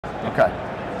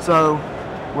Okay, so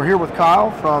we're here with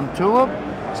Kyle from Tulip.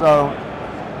 So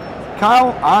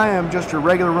Kyle, I am just your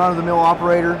regular run-of-the-mill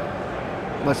operator.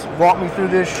 Let's walk me through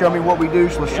this, show me what we do,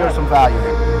 so let's show some value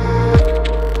here.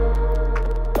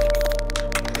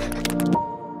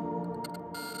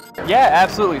 Yeah,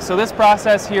 absolutely. So this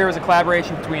process here is a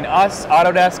collaboration between us,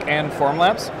 Autodesk, and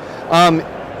Formlabs.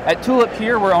 At Tulip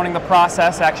here, we're owning the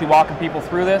process, actually walking people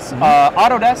through this.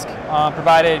 Autodesk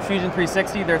provided Fusion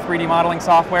 360, their 3D modeling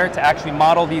software, to actually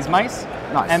model these mice.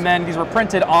 Nice. And then these were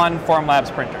printed on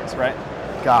Formlabs printers, right?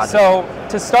 Got it. So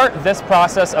to start this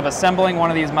process of assembling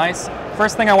one of these mice,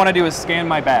 first thing I want to do is scan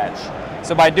my badge.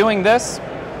 So by doing this,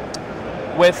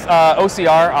 with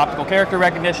OCR, optical character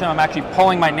recognition, I'm actually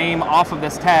pulling my name off of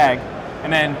this tag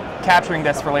and then capturing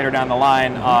this for later down the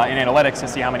line in analytics to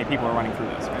see how many people are running through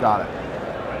this. Right? Got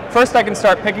it. First, I can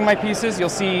start picking my pieces. You'll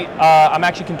see I'm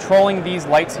actually controlling these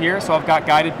lights here, so I've got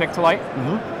guided pick to light.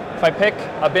 If I pick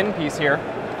a bin piece here,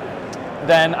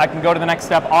 then I can go to the next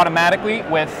step automatically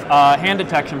with hand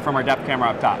detection from our depth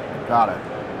camera up top. Got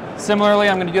it. Similarly,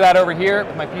 I'm going to do that over here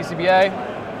with my PCBA.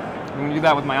 I'm going to do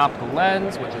that with my optical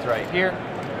lens, which is right here.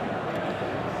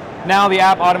 Now the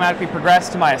app automatically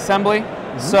progressed to my assembly.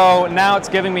 So now it's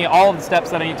giving me all of the steps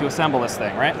that I need to assemble this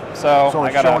thing, right? So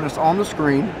it's showing us on the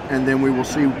screen, and then we will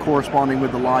see corresponding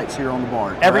with the lights here on the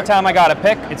bar. Every time I got to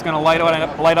pick, it's going to light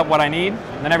up what I need.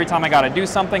 And then every time I got to do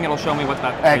something, it'll show me what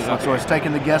that is. Excellent. So it's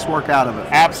taking the guesswork out of it.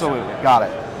 Absolutely. Got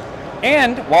it.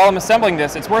 And while I'm assembling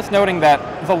this, it's worth noting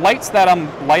that the lights that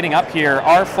I'm lighting up here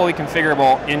are fully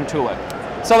configurable in Tulip.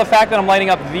 So the fact that I'm lighting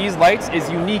up these lights is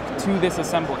unique to this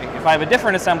assembly. If I have a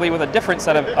different assembly with a different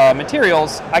set of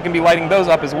materials, I can be lighting those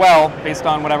up as well based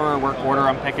on whatever work order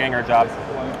I'm picking or job.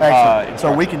 Excellent.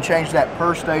 So we can change that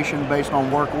per station based on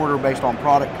work order, based on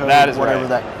product code, that is whatever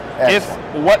right. that. If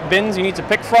what bins you need to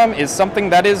pick from is something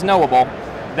that is knowable,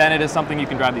 then it is something you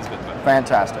can drive these bins with.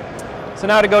 Fantastic. So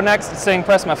now to go next, it's saying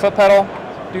press my foot pedal.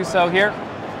 Do so here.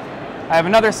 I have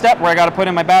another step where I got to put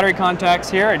in my battery contacts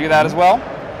here. I do that as well.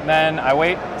 Then I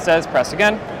wait, it says press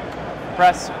again,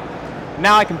 press.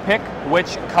 Now I can pick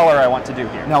which color I want to do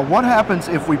here. Now what happens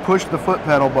if we push the foot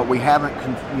pedal but we haven't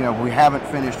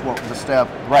finished the step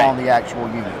on the actual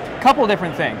unit? A couple of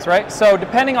different things, right? So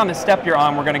depending on the step you're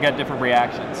on, we're going to get different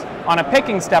reactions. On a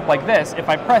picking step like this, if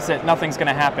I press it, nothing's going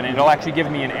to happen and it'll actually give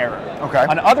me an error. Okay.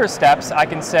 On other steps, I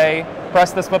can say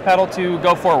press this foot pedal to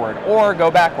go forward or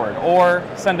go backward or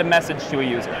send a message to a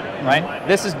user, right?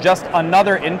 This is just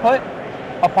another input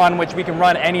upon which we can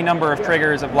run any number of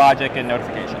triggers of logic and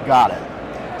notification. Got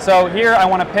it. So here I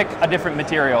want to pick a different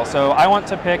material. So I want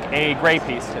to pick a gray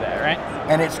piece today, right?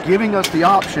 And it's giving us the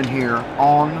option here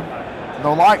on the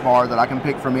light bar that I can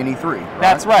pick from any three, right?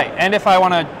 That's right. And if I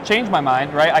want to change my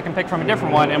mind, right, I can pick from a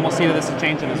different one and we'll see that this is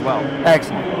changing as well.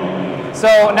 Excellent.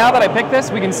 So now that I pick this,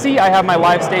 we can see I have my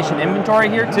live station inventory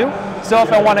here too. So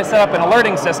if I want to set up an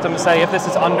alerting system, say if this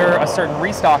is under a certain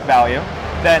restock value,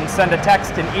 then send a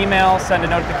text, an email, send a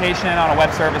notification on a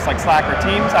web service like Slack or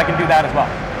Teams, I can do that as well.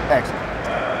 Excellent.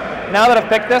 Now that I've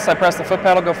picked this, I press the foot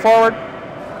pedal, go forward,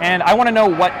 and I want to know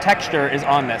what texture is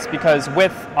on this, because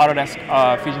with Autodesk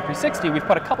Fusion 360, we've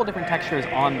put a couple different textures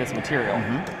on this material.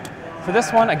 For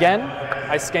this one, again,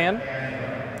 I scan,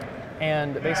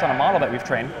 and based on a model that we've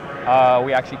trained,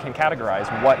 we actually can categorize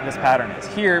what this pattern is.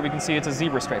 Here, we can see it's a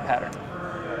zebra stripe pattern.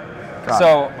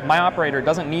 So my operator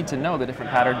doesn't need to know the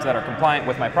different patterns that are compliant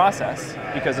with my process,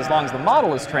 because as long as the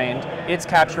model is trained, it's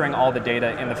capturing all the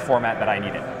data in the format that I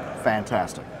need it.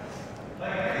 Fantastic.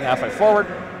 Now if I forward,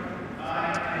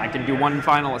 I can do one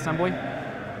final assembly.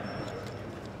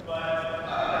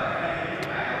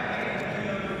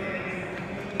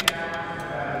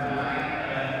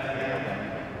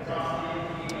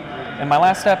 And my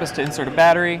last step is to insert a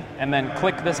battery and then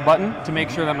click this button to make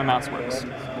sure that my mouse works.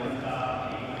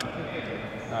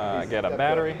 Get a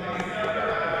battery.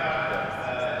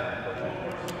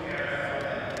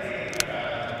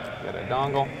 Get a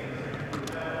dongle.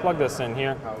 Plug this in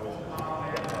here.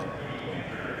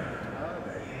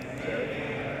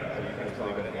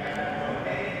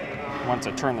 Once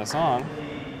I turn this on,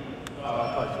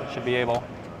 should be able.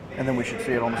 And then we should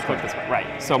see it on the screen.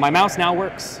 Right. So my mouse now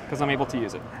works because I'm able to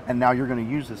use it. And now you're going to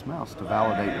use this mouse to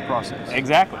validate your process.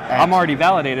 Exactly. Excellent. I'm already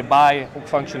validated by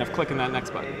function of clicking that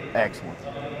next button. Excellent.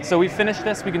 So we finished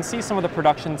this. We can see some of the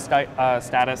production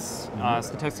status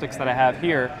statistics that I have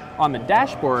here. On the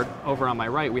dashboard over on my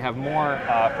right, we have more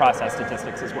process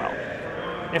statistics as well.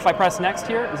 If I press next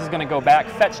here, this is going to go back,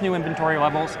 fetch new inventory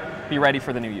levels, be ready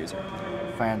for the new user.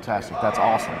 Fantastic. That's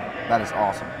awesome. That is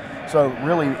awesome. So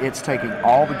really, it's taking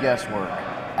all the guesswork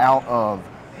out of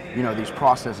these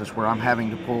processes where I'm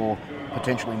having to pull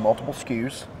potentially multiple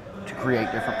SKUs to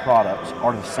create different products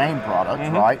or the same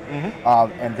product, right?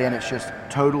 And then it's just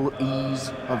total ease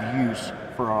of use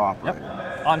for our operator.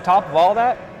 Yep. On top of all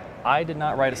that, I did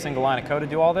not write a single line of code to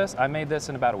do all this. I made this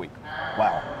in about a week.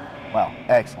 Wow. Wow.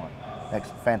 Excellent.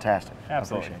 Excellent. Fantastic.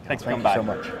 Absolutely. I appreciate it. Thanks for Thank coming you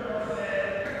by. so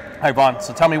much. All right, Vaughn,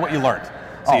 so tell me what you learned.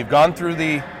 So you've gone through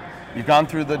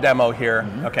the demo here,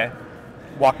 okay?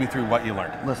 Walk me through what you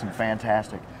learned. Listen,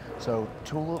 fantastic. So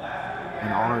Tulip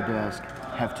and Autodesk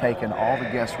have taken all the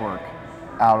guesswork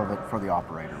out of it for the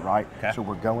operator, right? Okay. So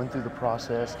we're going through the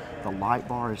process. The light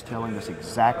bar is telling us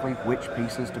exactly which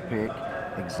pieces to pick,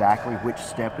 exactly which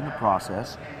step in the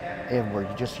process, and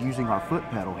we're just using our foot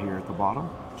pedal here at the bottom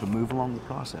to move along the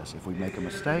process. If we make a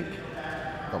mistake,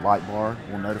 the light bar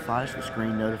will notify us, the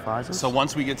screen notifies us. So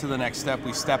once we get to the next step,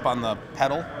 we step on the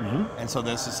pedal, and so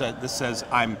this says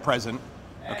I'm present,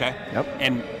 okay? Yep.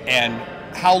 And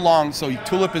how long, so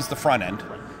Tulip is the front end,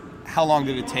 how long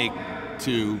did it take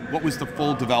what was the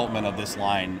full development of this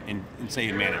line in say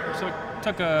in Manager? So it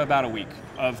took about a week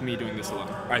of me doing this alone.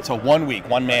 All right, so 1 week,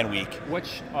 one man week.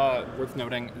 Which, worth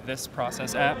noting, this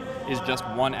process app is just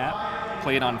one app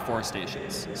played on 4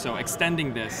 stations. So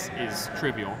extending this is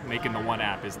trivial. Making the one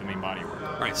app is the main body of work.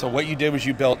 All right, so what you did was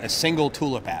you built a single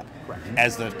Tulip app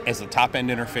as the top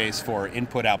end interface for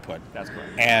input output. That's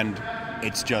correct. And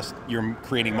it's just you're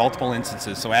creating multiple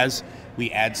instances. So as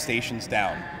we add stations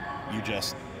down, you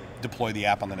just deploy the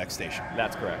app on the next station.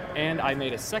 That's correct. And I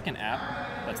made a second app,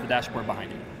 that's the dashboard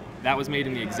behind you. That was made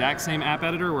in the exact same app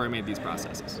editor where I made these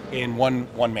processes. In one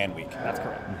man week. That's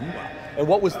correct. Wow. And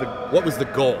what was the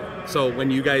goal? So when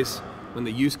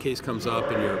the use case comes up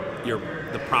and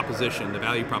the proposition, the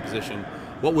value proposition,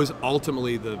 what was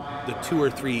ultimately the 2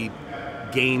 or 3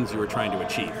 gains you were trying to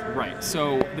achieve? Right,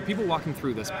 so the people walking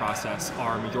through this process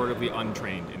are majoritively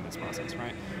untrained in this process,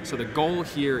 right? So the goal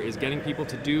here is getting people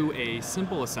to do a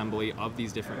simple assembly of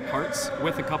these different parts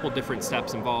with a couple different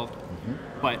steps involved,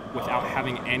 but without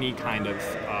having any kind of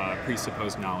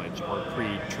presupposed knowledge or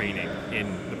pre-training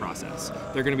in the process.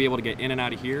 They're going to be able to get in and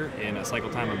out of here in a cycle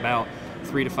time of about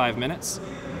 3 to 5 minutes.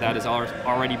 That is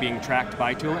already being tracked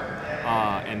by Tulip,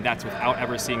 and that's without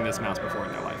ever seeing this mouse before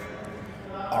in their life.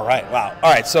 All right, wow.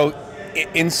 All right, so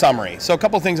in summary, so a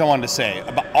couple things I wanted to say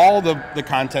about all the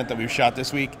content that we've shot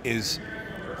this week is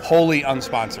wholly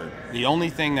unsponsored. The only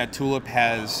thing that Tulip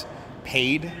has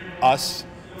paid us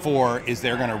for is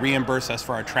they're going to reimburse us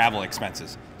for our travel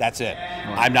expenses. That's it.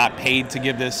 I'm not paid to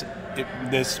give this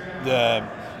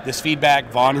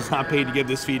feedback. Vaughn is not paid to give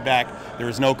this feedback. There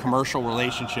is no commercial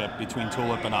relationship between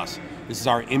Tulip and us. This is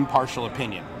our impartial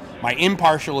opinion. My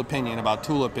impartial opinion about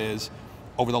Tulip is,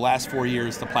 over the last 4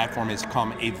 years, the platform has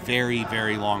come a very,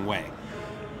 very long way.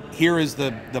 Here is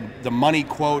the money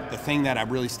quote. The thing that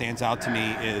really stands out to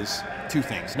me is 2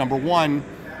 things. Number one,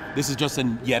 this is just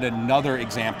yet another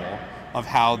example of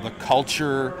how the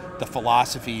culture, the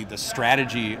philosophy, the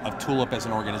strategy of Tulip as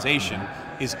an organization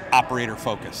is operator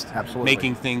focused. Absolutely.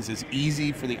 Making things as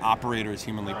easy for the operator as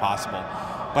humanly possible.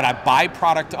 But a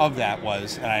byproduct of that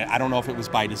was, and I don't know if it was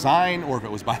by design or if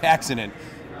it was by accident,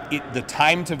 the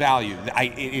time to value.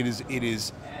 It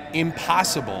is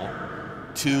impossible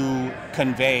to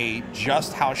convey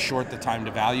just how short the time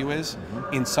to value is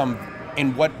in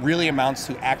what really amounts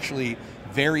to actually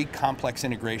very complex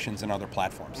integrations in other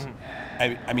platforms.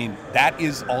 I mean, that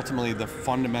is ultimately the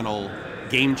fundamental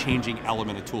game-changing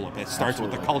element of Tulip. It starts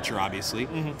with the culture, obviously,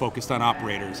 focused on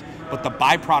operators, but the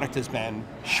byproduct has been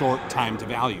short time to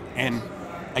value. And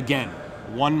again,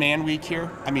 1 man week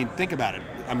here, I mean, think about it.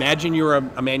 Imagine you're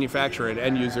a manufacturer, an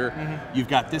end user, you've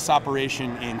got this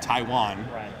operation in Taiwan,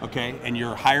 okay, and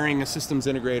you're hiring a systems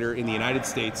integrator in the United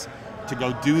States to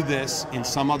go do this in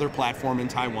some other platform in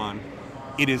Taiwan.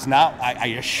 It is not, I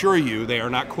assure you, they are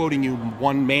not quoting you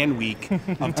 1 man week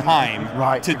of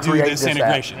time to do this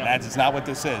integration. That is not what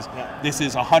this is. This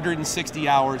is 160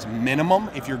 hours minimum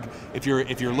if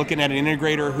you're looking at an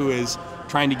integrator who is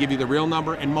trying to give you the real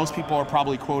number, and most people are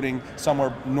probably quoting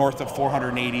somewhere north of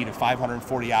 480 to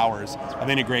 540 hours of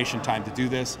integration time to do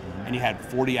this, and you had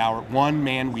 40-hour, 1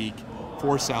 man week,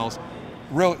 4 cells.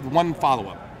 One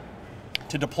follow-up.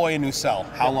 To deploy a new cell,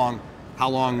 how long,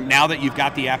 now that you've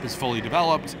got the app is fully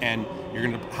developed, and you're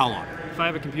going to, how long? If I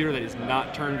have a computer that is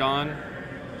not turned on,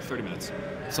 30 minutes.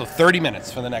 So 30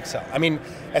 minutes for the next cell. I mean,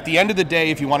 at the end of the day,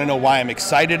 if you want to know why I'm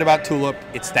excited about Tulip,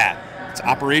 it's that. It's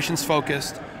operations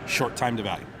focused, short time to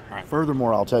value. All right.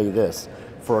 Furthermore, I'll tell you this,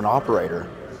 for an operator,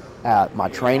 my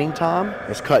training time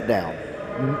is cut down.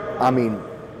 I mean,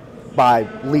 by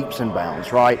leaps and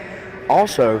bounds, right?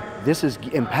 Also, this is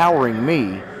empowering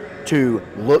me to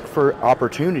look for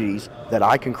opportunities that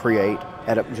I can create.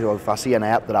 If I see an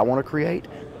app that I want to create,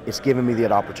 it's given me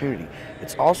that opportunity.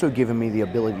 It's also given me the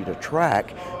ability to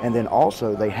track, and then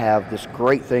also they have this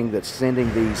great thing that's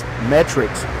sending these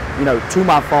metrics, you know, to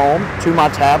my phone, to my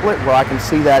tablet, where I can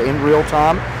see that in real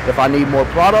time. If I need more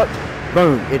product,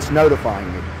 boom, it's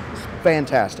notifying me. It's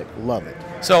fantastic, love it.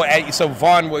 So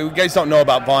Vaughn, what you guys don't know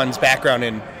about Vaughn's background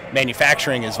in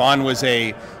manufacturing is Vaughn was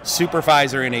a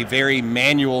supervisor in a very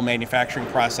manual manufacturing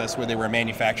process where they were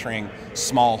manufacturing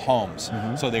small homes.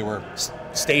 So they were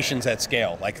stations at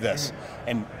scale like this.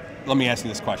 And let me ask you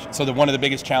this question. So one of the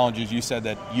biggest challenges, you said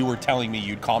that you were telling me,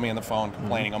 you'd call me on the phone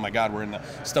complaining, oh my God, we're in the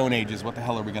Stone Ages, what the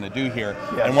hell are we going to do here?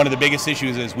 Yes. And one of the biggest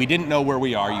issues is we didn't know where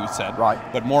we are, you said. Right.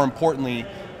 But more importantly,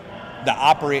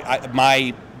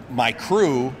 my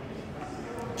crew,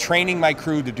 training my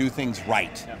crew to do things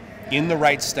right. In the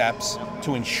right steps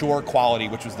to ensure quality,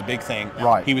 which was the big thing.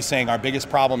 Right. He was saying our biggest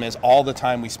problem is all the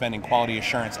time we spend in quality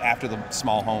assurance after the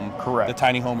small home, Correct. the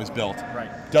tiny home is built. Right.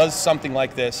 Does something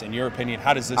like this, in your opinion,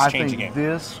 how does this change the game? I think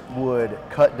this would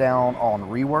cut down on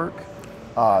rework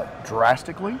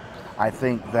drastically. I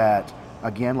think that,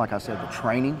 again, like I said, the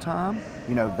training time,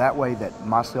 you know, that way that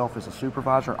myself as a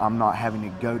supervisor, I'm not having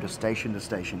to go to station to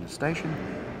station to station.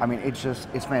 I mean,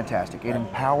 it's fantastic. It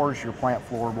empowers your plant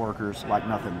floor workers like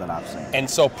nothing that I've seen. And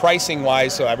so pricing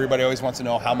wise, so everybody always wants to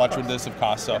know how much would this have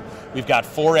cost. So we've got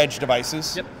 4 edge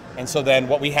devices. Yep. And so then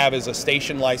what we have is a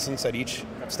station license at each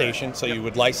station. So you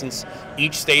would license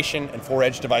each station and 4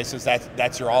 edge devices.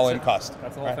 That's your all-in cost.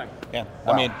 That's the whole thing. Yeah.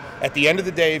 Wow. I mean, at the end of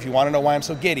the day, if you want to know why I'm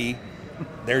so giddy,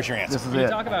 there's your answer. This is When you it.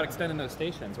 talk about extending those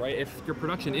stations, right? If your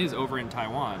production is over in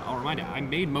Taiwan, I'll remind you, I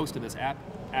made most of this app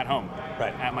at home,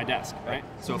 Right. at my desk, right?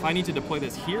 So if I need to deploy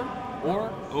this here or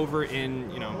over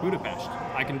in, you know, Budapest,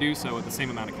 I can do so with the same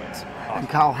amount of clicks. And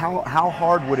Kyle, how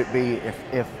hard would it be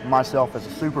if myself as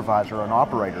a supervisor or an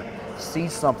operator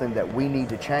sees something that we need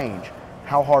to change?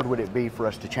 How hard would it be for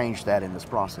us to change that in this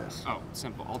process? Oh,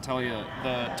 simple. I'll tell you,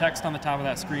 the text on the top of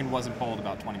that screen wasn't pulled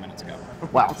about 20 minutes ago.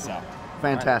 Wow. So,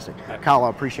 Fantastic. Right. Kyle,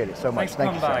 I appreciate it so much. thanks for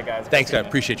Thank you, coming by, sir. guys. Thanks, I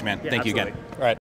appreciate you, man. Yeah, Thank you again. absolutely. All right.